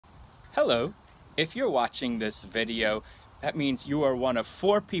Hello. If you're watching this video, that means you are one of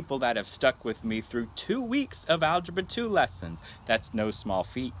 4 people that have stuck with me through 2 weeks of Algebra 2 lessons. That's no small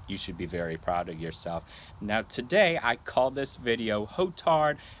feat. You should be very proud of yourself. Now today I call this video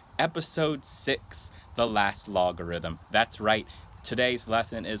Hotard Episode 6, The Last Logarithm. That's right. Today's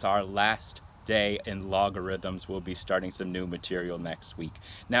lesson is our last day in logarithms. We'll be starting some new material next week.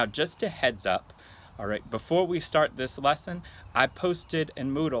 Now just a heads up. All right, before we start this lesson, I posted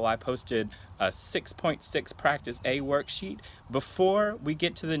in Moodle, a 6.6 Practice A worksheet. Before we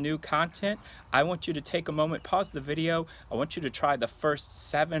get to the new content, I want you to take a moment, pause the video. I want you to try the first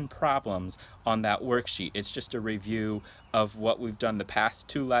 7 problems on that worksheet. It's just a review of what we've done the past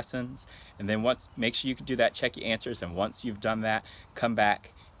 2 lessons. And then make sure you can do that, check your answers. And once you've done that, come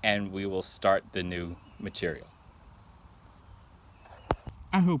back and we will start the new material.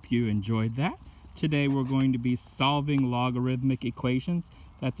 I hope you enjoyed that. Today we're going to be solving logarithmic equations.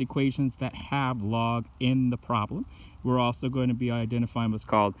 That's equations that have log in the problem. We're also going to be identifying what's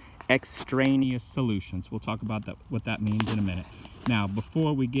called extraneous solutions. We'll talk about what that means in a minute. Now,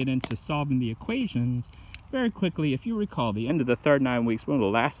 before we get into solving the equations, very quickly, if you recall, the end of the third 9 weeks, one of the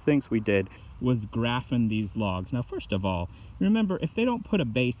last things we did was graphing these logs. Now, first of all, remember, if they don't put a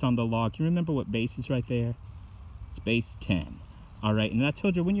base on the log, you remember what base is right there? It's base 10. All right, and I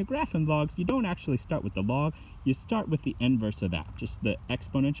told you when you're graphing logs, you don't actually start with the log. You start with the inverse of that, just the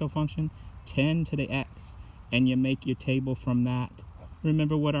exponential function, 10 to the x, and you make your table from that.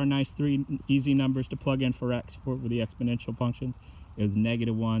 Remember what our nice 3 easy numbers to plug in for x for the exponential functions? It was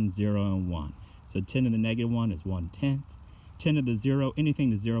 -1, 0, and 1. So 10 to the -1 is 1/10. 10 to the 0,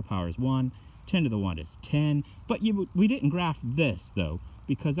 anything to 0 power is 1. 10 to the 1 is 10. But we didn't graph this, though,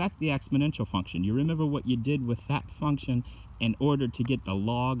 because that's the exponential function. You remember what you did with that function? In order to get the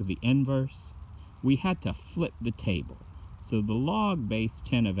log, the inverse, we had to flip the table. So the log base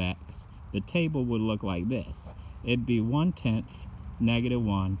 10 of x, the table would look like this. It'd be 1/10,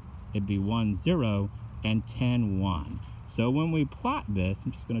 -1, it'd be 1, 0, and 10, 1. So when we plot this,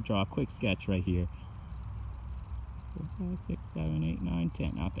 I'm just going to draw a quick sketch right here. 4, 5, 6, 7, 8, 9,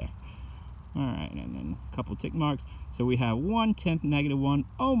 10 out there. All right, and then a couple tick marks. So we have 1/10, -1,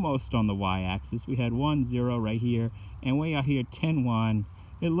 almost on the y-axis. We had 1, 0 right here, and way out here, 10, 1.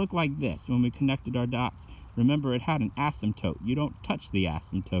 It looked like this when we connected our dots. Remember, it had an asymptote. You don't touch the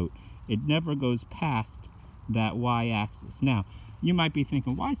asymptote. It never goes past that y-axis. Now, you might be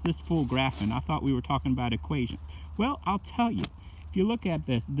thinking, why is this full graphing? I thought we were talking about equations. Well, I'll tell you. If you look at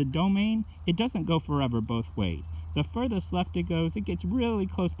this, the domain, it doesn't go forever both ways. The furthest left it goes, it gets really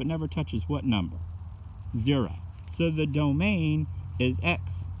close but never touches what number? 0. So the domain is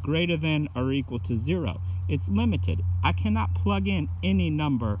x greater than or equal to 0. It's limited. I cannot plug in any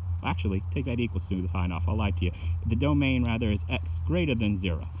number. Actually, take that equal sign off. I'll lie to you. The domain, rather, is x greater than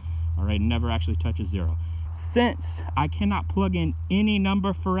 0. All right, it never actually touches 0. Since I cannot plug in any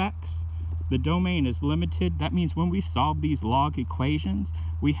number for x, the domain is limited. That means when we solve these log equations,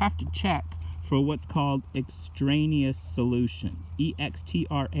 we have to check for what's called extraneous solutions. E-X-T-R-A-N-E-O-U-S.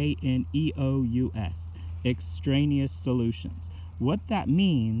 Extraneous solutions. What that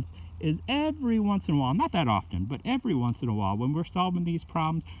means is every once in a while, not that often, but every once in a while, when we're solving these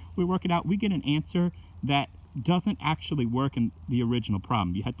problems, we work it out, we get an answer that doesn't actually work in the original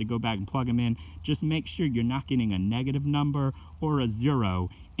problem. You have to go back and plug them in. Just make sure you're not getting a negative number or a 0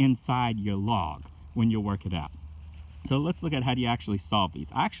 inside your log when you work it out. So let's look at how do you actually solve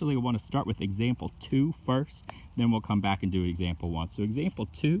these. I actually want to start with example 2 first, then we'll come back and do example 1. So example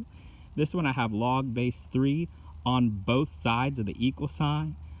 2, this one I have log base 3 on both sides of the equal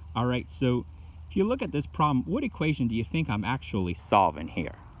sign. All right, so if you look at this problem, what equation do you think I'm actually solving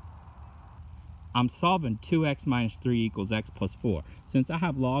here? I'm solving 2x minus 3 equals x plus 4. Since I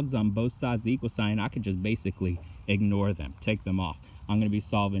have logs on both sides of the equal sign, I could just basically ignore them, take them off. I'm going to be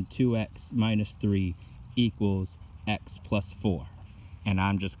solving 2x minus 3 equals x plus 4. And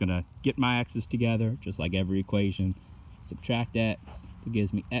I'm just going to get my x's together, just like every equation. Subtract x, that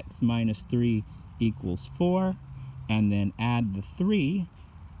gives me x minus 3 equals 4. And then add the 3.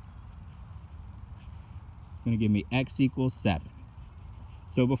 It's going to give me x equals 7.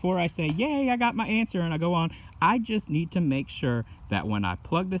 So before I say, yay, I got my answer, and I go on, I just need to make sure that when I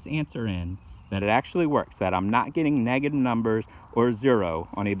plug this answer in, that it actually works, that I'm not getting negative numbers or 0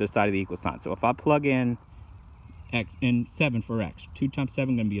 on either side of the equal sign. So if I plug in x in 7 for x, 2 times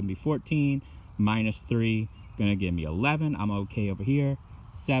 7 going to give me 14, minus 3 going to give me 11. I'm okay over here.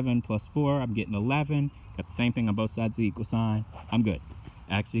 7 plus 4, I'm getting 11. Got the same thing on both sides of the equal sign. I'm good.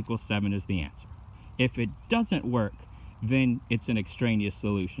 X equals 7 is the answer. If it doesn't work, then it's an extraneous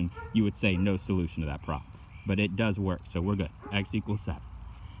solution. You would say no solution to that problem. But it does work, so we're good. X equals 7.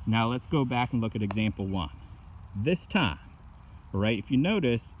 Now let's go back and look at example 1. This time, right, if you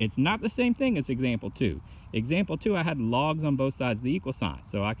notice, it's not the same thing as example 2. Example 2, I had logs on both sides of the equal sign,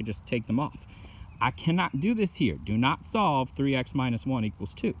 so I could just take them off. I cannot do this here. Do not solve 3x minus 1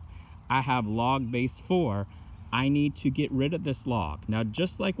 equals 2. I have log base 4. I need to get rid of this log. Now,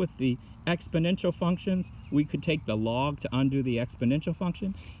 just like with the exponential functions, we could take the log to undo the exponential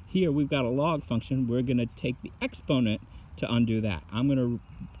function. Here, we've got a log function. We're going to take the exponent to undo that. I'm going to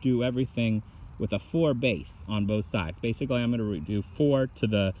do everything with a 4 base on both sides. Basically, I'm going to do 4 to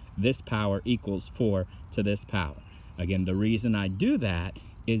the this power equals 4 to this power. Again, the reason I do that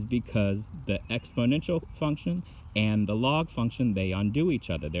is because the exponential function and the log function, they undo each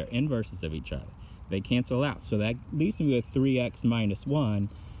other. They're inverses of each other. They cancel out. So that leaves me with 3x minus 1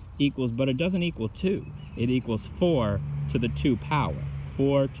 equals, but it doesn't equal 2. It equals 4 to the 2 power,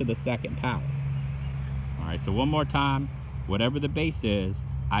 4 to the second power. All right, so one more time, whatever the base is,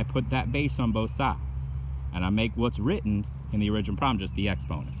 I put that base on both sides. And I make what's written in the original problem just the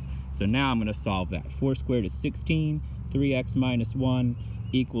exponent. So now I'm going to solve that. 4 squared is 16. 3x minus 1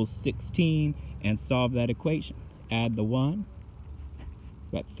 equals 16. And solve that equation. Add the 1.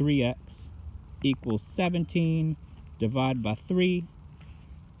 Got 3x equals 17. Divide by 3.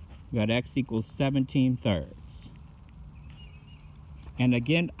 We got x equals 17/3. And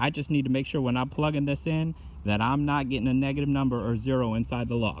again, I just need to make sure when I'm plugging this in that I'm not getting a negative number or 0 inside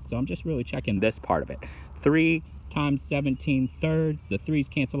the log. So I'm just really checking this part of it. 3 times 17/3. The 3's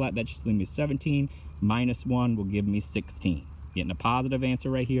cancel out. That just leaves me 17. Minus 1 will give me 16. Getting a positive answer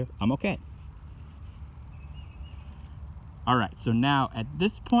right here. I'm okay. All right, so now at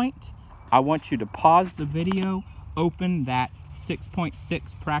this point, I want you to pause the video, open that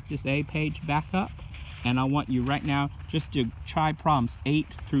 6.6 practice A page back up, and I want you right now just to try problems 8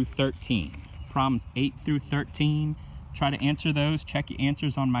 through 13. Problems 8 through 13, try to answer those, check your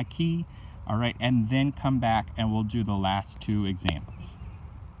answers on my key, all right, and then come back and we'll do the last 2 examples.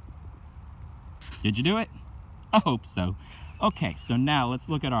 Did you do it? I hope so. Okay, so now let's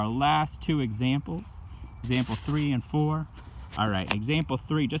look at our last 2 examples, example 3 and 4. All right, example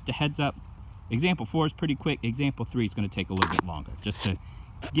 3, just a heads up, example 4 is pretty quick, example 3 is going to take a little bit longer, just to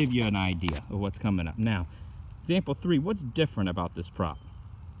give you an idea of what's coming up. Now, example 3, what's different about this problem?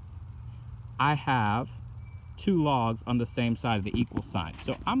 I have 2 logs on the same side of the equal sign.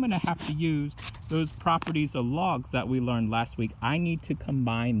 So I'm going to have to use those properties of logs that we learned last week. I need to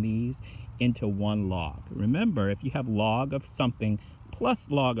combine these into one log. Remember, if you have log of something plus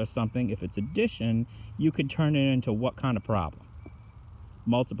log of something, if it's addition, you could turn it into what kind of problem?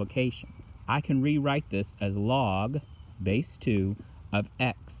 Multiplication. I can rewrite this as log base 2 of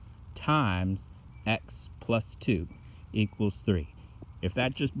x times x plus 2 equals 3. If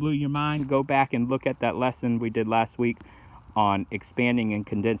that just blew your mind, go back and look at that lesson we did last week on expanding and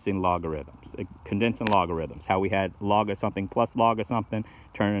condensing logarithms. Condensing logarithms, how we had log of something plus log of something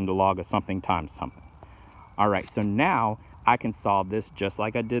turn into log of something times something. All right, so now I can solve this just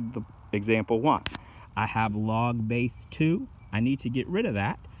like I did the example 1. I have log base 2. I need to get rid of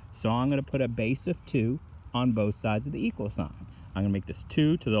that, so I'm going to put a base of 2 on both sides of the equal sign. I'm going to make this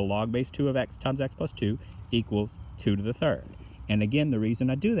 2 to the log base 2 of x times x plus 2 equals 2 to the 3rd. And again, the reason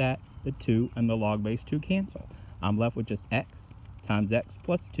I do that, the 2 and the log base 2 cancel. I'm left with just x times x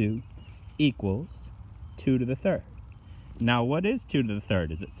plus 2 equals 2 to the 3rd. Now, what is 2 to the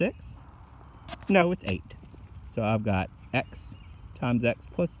 3rd? Is it 6? No, it's 8. So I've got x times x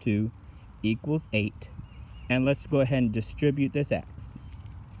plus 2 equals 8. And let's go ahead and distribute this x.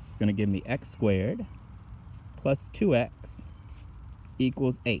 It's going to give me x squared plus 2x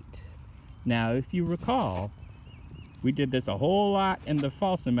equals 8. Now, if you recall, we did this a whole lot in the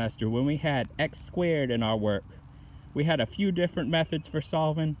fall semester when we had x squared in our work. We had a few different methods for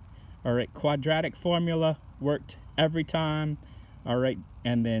solving. All right, quadratic formula worked every time. All right,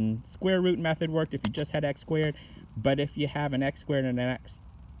 and then square root method worked if you just had x squared. But if you have an x squared and an x,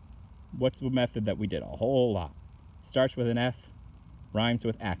 what's the method that we did a whole lot? Starts with an F, rhymes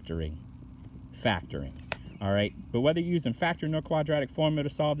with factoring. All right, but whether you're using factoring or quadratic formula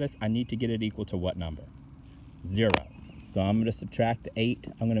to solve this, I need to get it equal to what number? 0. So I'm going to subtract the 8.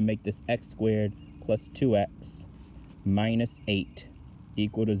 I'm going to make this x squared plus 2x minus 8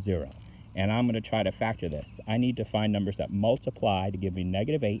 equal to 0. And I'm going to try to factor this. I need to find numbers that multiply to give me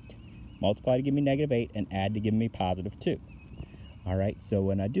negative 8, multiply to give me negative 8, and add to give me positive 2. All right, so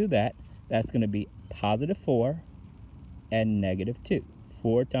when I do that, that's going to be positive 4 and negative 2.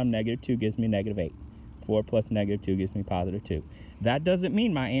 4 times negative 2 gives me negative 8. 4 plus negative 2 gives me positive 2. That doesn't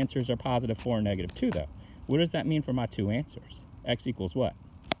mean my answers are positive 4 and negative 2, though. What does that mean for my 2 answers? X equals what?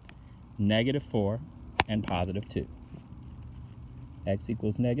 Negative 4 and positive 2. x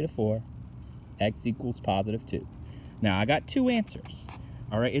equals -4, x equals +2. Now, I got two answers.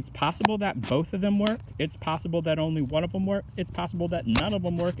 All right, it's possible that both of them work. It's possible that only one of them works. It's possible that none of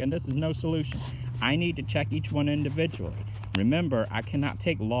them work, and this is no solution. I need to check each one individually. Remember, I cannot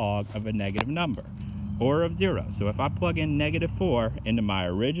take log of a negative number or of 0. So if I plug in -4 into my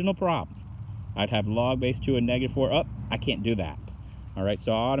original problem, I'd have log base 2 and -4 up. I can't do that. All right,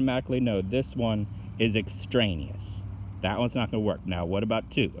 so I automatically know this one is extraneous. That one's not going to work. Now, what about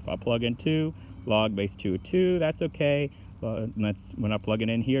 2? If I plug in 2, log base 2 of 2, that's okay. That's when I plug it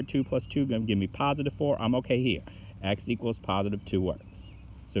in here, 2 plus 2 going to give me +4. I'm okay here. X equals +2 works.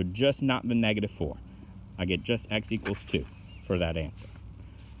 So just not the -4. I get just x equals 2 for that answer.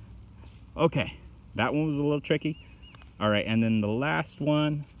 Okay, that one was a little tricky. All right, and then the last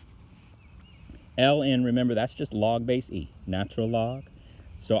one, ln, remember that's just log base e, natural log.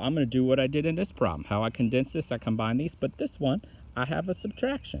 So I'm going to do what I did in this problem. How I condense this, I combine these, but this one, I have a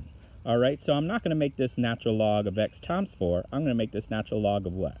subtraction. All right, so I'm not going to make this natural log of x times 4. I'm going to make this natural log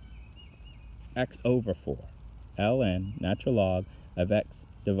of what? X over 4. ln, natural log of x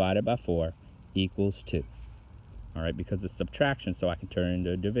divided by 4 equals 2. All right, because it's subtraction, so I can turn it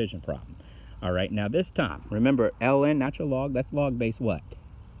into a division problem. All right, now this time, remember ln, natural log, that's log base what?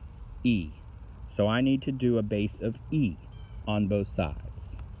 E. So I need to do a base of e on both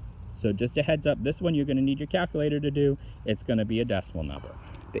sides. So just a heads up, this one you're going to need your calculator to do. It's going to be a decimal number.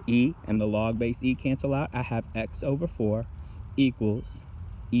 The e and the log base e cancel out. I have x over 4 equals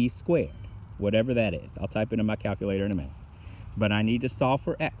e squared, whatever that is. I'll type it in my calculator in a minute. But I need to solve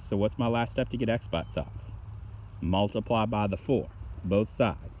for x. So what's my last step to get x by itself? Multiply by the 4, both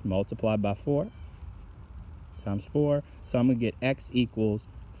sides. Multiply by 4 times 4. So I'm going to get x equals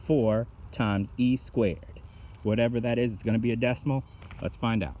 4 times e squared. Whatever that is, it's going to be a decimal. Let's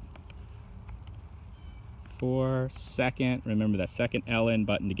find out. 4 second, remember that second ln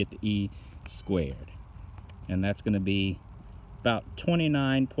button to get the e squared. And that's going to be about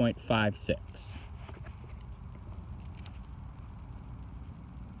 29.56.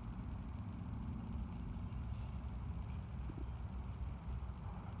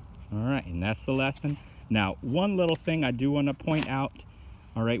 All right, and that's the lesson. Now, one little thing I do want to point out,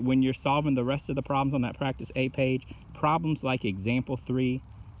 all right, when you're solving the rest of the problems on that practice A page, problems like example 3,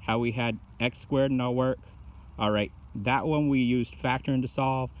 how we had x squared in our work, all right, that one we used factoring to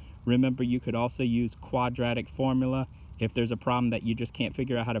solve. Remember, you could also use quadratic formula if there's a problem that you just can't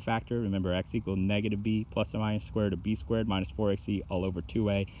figure out how to factor. Remember, x equals -b plus or minus square root of b squared minus 4ac all over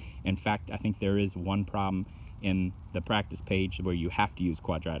 2a. In fact, I think there is one problem in the practice page where you have to use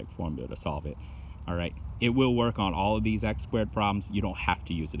quadratic formula to solve it. All right, it will work on all of these x squared problems. You don't have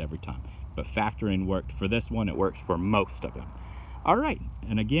to use it every time, but factoring worked for this one. It works for most of them. All right,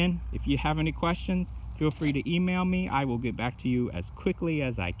 and again, if you have any questions, feel free to email me. I will get back to you as quickly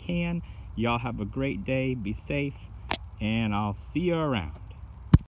as I can. Y'all have a great day, be safe, and I'll see you around.